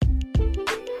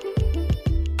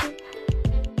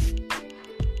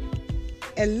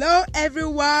Hello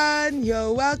everyone,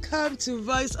 you're welcome to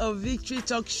Voice of Victory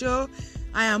Talk Show.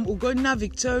 I am Ugonna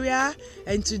Victoria,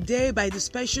 and today, by the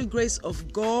special grace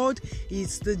of God,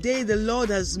 it's the day the Lord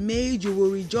has made. You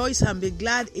will rejoice and be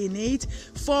glad in it.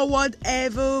 Forward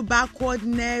ever, backward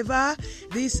never.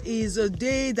 This is a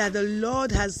day that the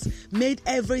Lord has made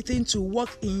everything to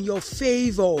work in your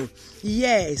favor.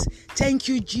 Yes, thank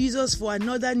you, Jesus, for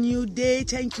another new day.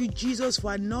 Thank you, Jesus,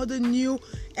 for another new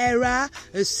era,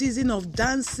 a season of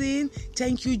dancing.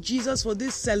 Thank you, Jesus, for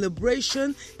this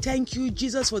celebration. Thank you,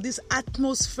 Jesus, for this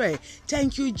atmosphere.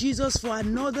 Thank you, Jesus, for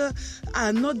another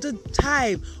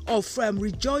time of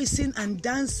rejoicing and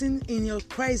dancing in your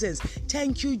presence.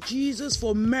 Thank you, Jesus,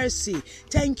 for mercy.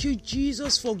 Thank you,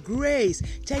 Jesus, for grace.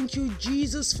 Thank you,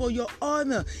 Jesus, for your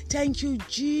honor. Thank you,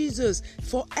 Jesus,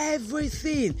 for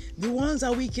everything. The ones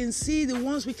that we can see, the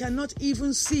ones we cannot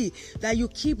even see, that you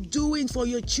keep doing for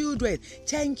your children.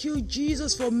 Thank you,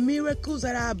 Jesus, for miracles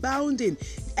that are abounding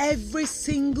every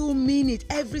single minute,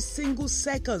 every single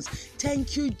second.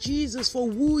 Thank you, Jesus, for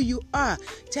who you are.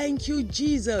 Thank you,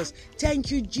 Jesus. Thank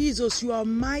you, Jesus. You are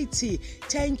mighty.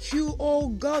 Thank you, oh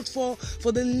God, for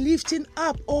the lifting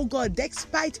up, oh God,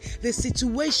 despite the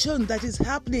situation that is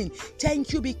happening.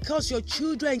 Thank you, because your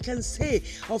children can say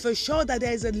of a sure that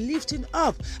there is a lifting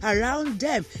up around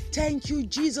them. Thank you,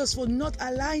 Jesus, for not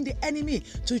allowing the enemy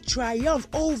to triumph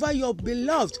over your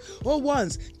beloved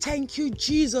ones. Thank you,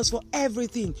 Jesus, for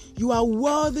everything. You are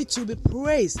worthy to be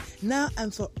praised now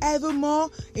and forevermore.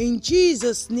 In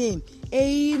Jesus' name,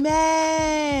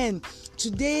 amen.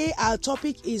 Today our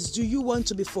topic is, do you want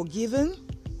to be forgiven?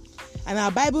 And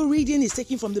our Bible reading is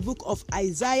taken from the book of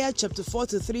Isaiah chapter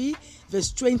 43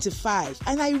 verse 25.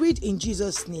 And I read in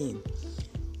Jesus' name.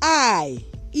 I,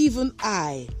 even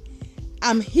I,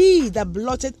 am he that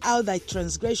blotted out thy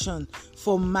transgression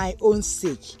for my own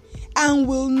sake, and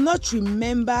will not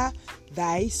remember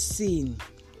thy sin.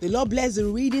 The Lord bless the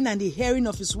reading and the hearing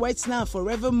of his words now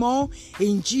forevermore,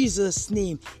 in Jesus'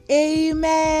 name.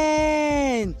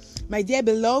 Amen. My dear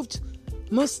beloved,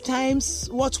 most times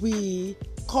what we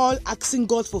call asking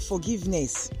God for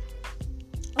forgiveness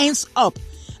ends up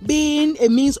being a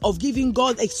means of giving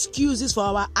God excuses for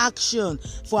our action,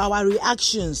 for our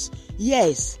reactions.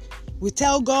 Yes, we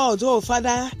tell God, oh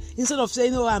Father, instead of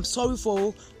saying, oh, I'm sorry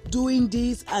for doing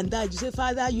this and that, you say,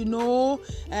 Father,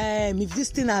 if this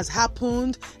thing has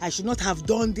happened, I should not have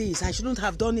done this. I shouldn't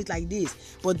have done it like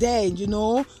this. But then,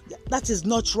 that is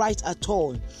not right at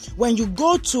all. When you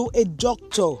go to a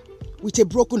doctor with a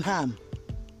broken arm,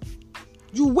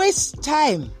 you waste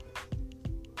time.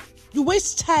 You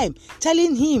waste time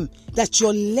telling him that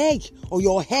your leg or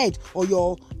your head or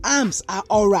your arms are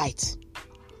all right.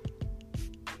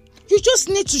 You just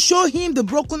need to show him the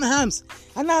broken arms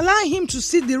and allow him to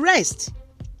see the rest.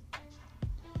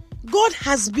 God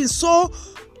has been so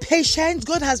patient.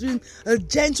 God has been a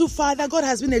gentle Father. God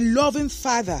has been a loving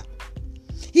Father.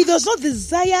 He does not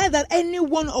desire that any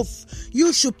one of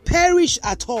you should perish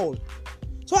at all.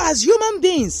 So as human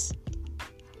beings,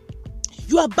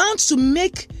 you are bound to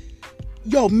make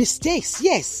your mistakes.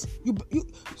 Yes.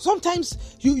 Sometimes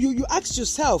you ask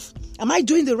yourself, am I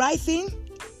doing the right thing?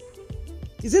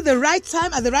 Is it the right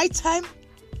time at the right time?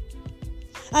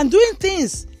 And doing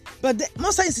things, but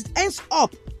most times it ends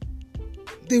up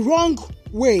the wrong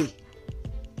way.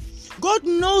 God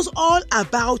knows all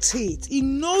about it. He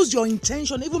knows your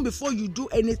intention even before you do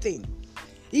anything.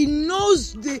 He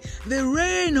knows the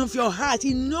reign of your heart.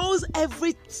 He knows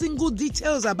every single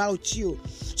details about you.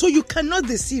 So you cannot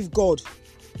deceive God.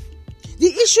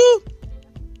 The issue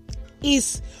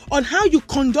is on how you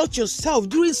conduct yourself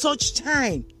during such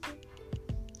time.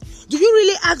 Do you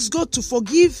really ask God to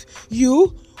forgive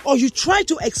you, or you try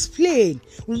to explain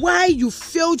why you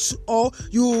failed or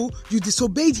you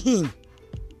disobeyed him?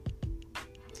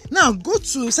 Now go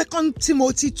to 2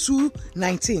 Timothy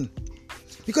 2:19,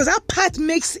 because that part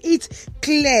makes it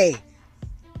clear,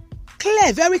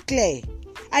 very clear.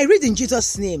 I read in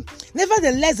Jesus' name.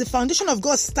 Nevertheless, the foundation of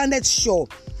God standeth sure.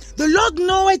 The Lord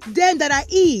knoweth them that are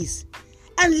his,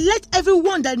 and let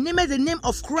everyone that nameth the name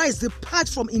of Christ depart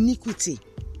from iniquity.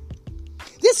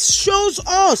 This shows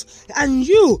us and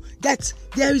you that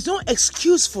there is no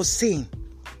excuse for sin.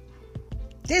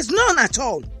 There's none at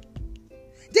all.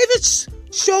 David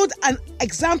showed an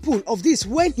example of this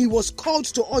when he was called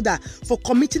to order for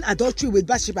committing adultery with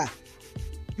Bathsheba.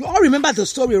 You all remember the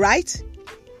story, right?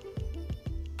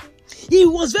 He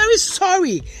was very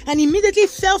sorry and immediately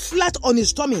fell flat on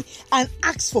his tummy and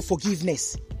asked for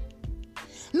forgiveness.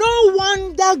 No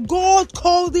wonder God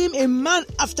called him a man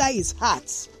after his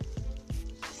heart.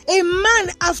 A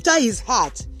man after his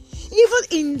heart.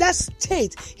 Even in that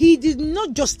state, he did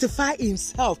not justify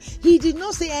himself. He did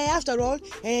not say, after all,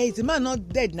 is the man not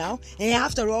dead now?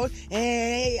 After all,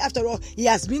 he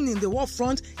has been in the war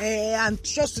front, and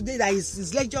just today that is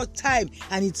his leisure time,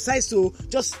 and he decides to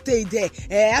just stay there.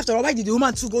 After all, why did the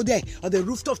woman too go there on the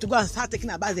rooftop to go and start taking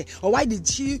a bath there? Or why did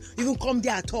she even come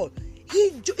there at all?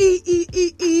 He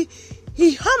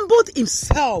humbled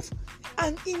himself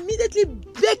and immediately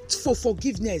begged for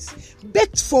forgiveness,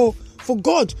 begged for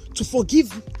God to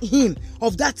forgive him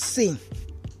of that sin.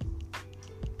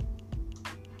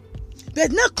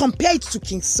 But now compare it to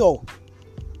King Saul.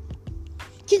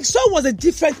 King Saul was a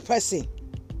different person.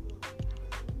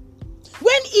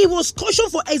 When he was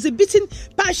cautioned for exhibiting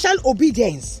partial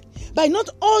obedience by not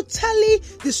utterly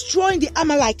destroying the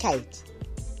Amalekite,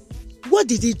 what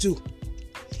did he do?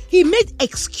 He made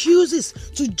excuses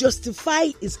to justify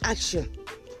his action.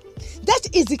 That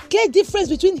is the clear difference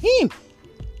between him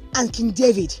and King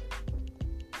David.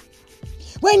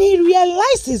 When he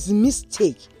realized his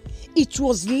mistake, it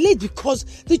was late because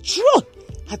the throne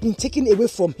had been taken away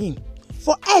from him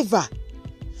forever.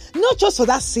 Not just for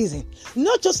that season,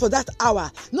 not just for that hour,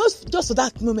 not just for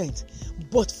that moment,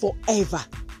 but forever.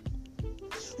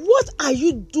 What are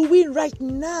you doing right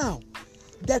now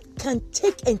that can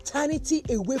take eternity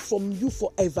away from you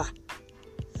forever?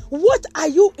 What are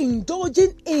you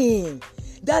indulging in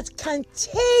that can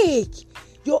take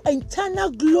your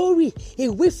eternal glory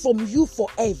away from you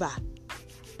forever?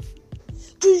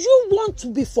 Do you want to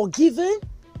be forgiven?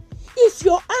 If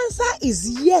your answer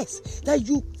is yes, that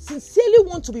you sincerely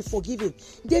want to be forgiven,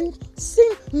 then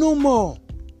sin no more.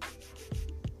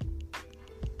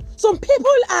 Some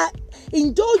people are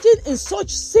indulging in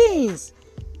such sins.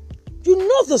 You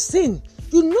know the sin.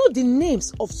 You know the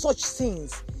names of such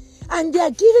sins. And they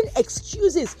are giving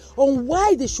excuses on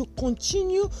why they should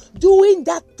continue doing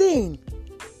that thing.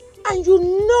 And you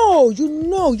know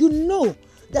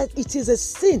that it is a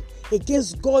sin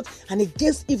against God and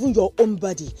against even your own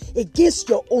body, against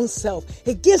your own self,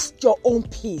 against your own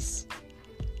peace.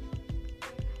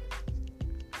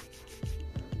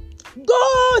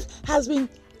 God has been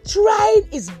trying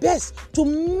his best to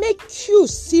make you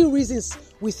see reasons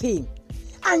with him.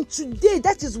 And today,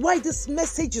 that is why this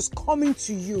message is coming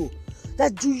to you.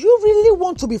 That do you really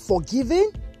want to be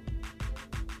forgiven?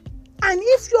 And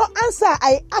if your answer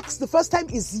I asked the first time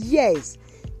is yes,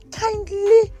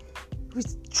 kindly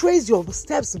retrace your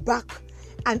steps back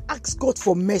and ask God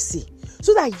for mercy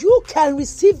so that you can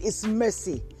receive his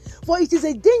mercy. For it is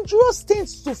a dangerous thing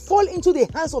to fall into the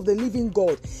hands of the living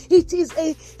God. It is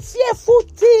a fearful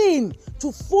thing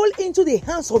to fall into the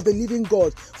hands of the living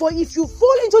God. For if you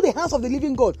fall into the hands of the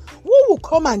living God, who will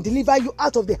come and deliver you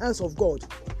out of the hands of God?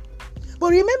 But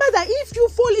remember that if you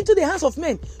fall into the hands of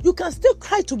men, you can still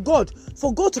cry to God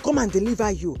for God to come and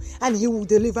deliver you, and he will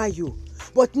deliver you.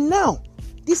 But now,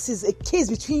 this is a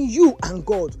case between you and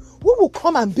God. Who will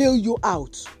come and bail you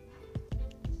out?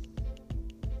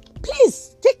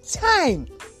 Please, take time.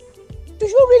 Do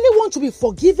you really want to be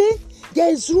forgiven? There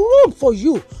is room for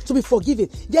you to be forgiven.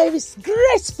 There is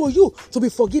grace for you to be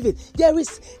forgiven. There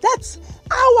is that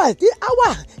hour. The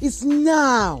hour is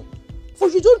now. For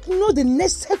you don't know the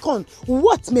next second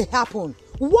what may happen.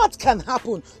 What can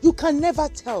happen? You can never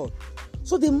tell.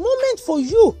 So the moment for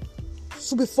you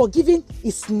to be forgiven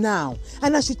is now.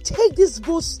 And as you take this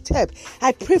bold step,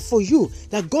 I pray for you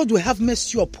that God will have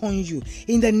mercy upon you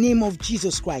in the name of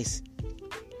Jesus Christ.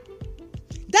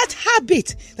 That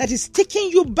habit that is taking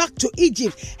you back to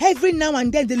Egypt, every now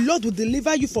and then the Lord will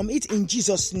deliver you from it in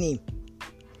Jesus' name.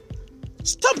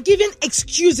 Stop giving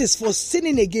excuses for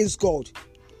sinning against God.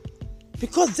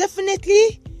 Because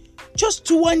definitely, just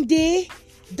one day,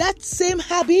 that same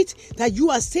habit that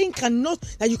you are saying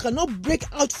that you cannot break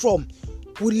out from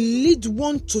will lead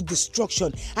one to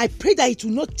destruction. I pray that it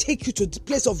will not take you to the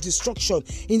place of destruction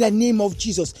in the name of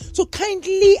Jesus. So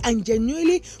kindly and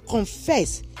genuinely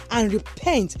confess and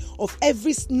repent of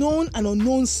every known and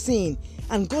unknown sin,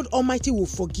 and God Almighty will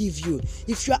forgive you.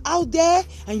 If you're out there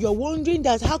and you're wondering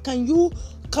that how can you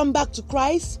come back to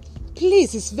Christ,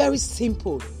 please, it's very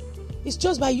simple. It's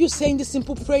just by you saying this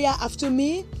simple prayer after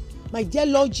me. My dear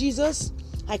Lord Jesus,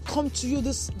 I come to you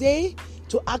this day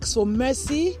to ask for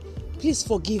mercy. Please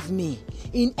forgive me.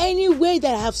 In any way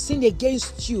that I have sinned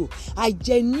against you, I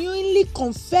genuinely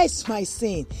confess my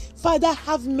sin. Father,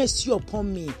 have mercy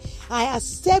upon me. I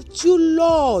accept you,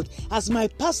 Lord, as my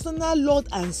personal Lord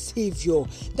and Savior.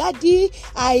 Daddy,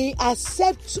 I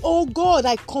accept, oh God,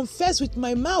 I confess with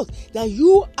my mouth that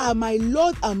you are my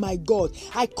Lord and my God.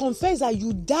 I confess that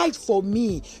you died for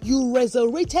me. You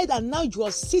resurrected and now you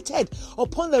are seated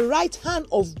upon the right hand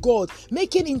of God,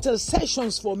 making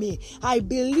intercessions for me. I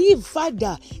believe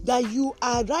Father, that you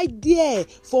are right there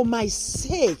for my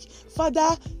sake.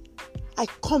 Father, I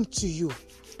come to you.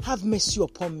 Have mercy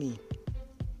upon me.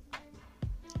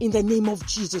 In the name of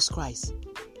Jesus Christ.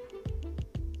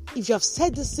 If you have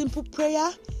said this simple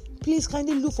prayer, please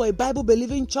kindly look for a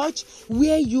Bible-believing church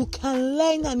where you can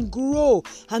learn and grow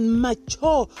and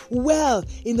mature well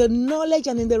in the knowledge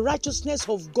and in the righteousness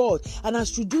of God. And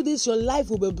as you do this, your life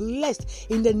will be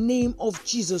blessed in the name of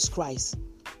Jesus Christ.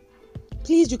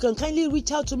 Please, you can kindly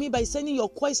reach out to me by sending your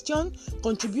question,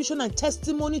 contribution, and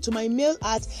testimony to my mail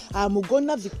at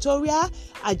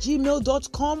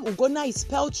ugonavictoria@gmail.com. Ugonna is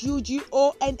spelled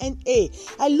Ugonna.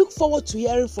 I look forward to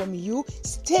hearing from you.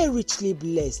 Stay richly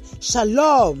blessed.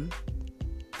 Shalom.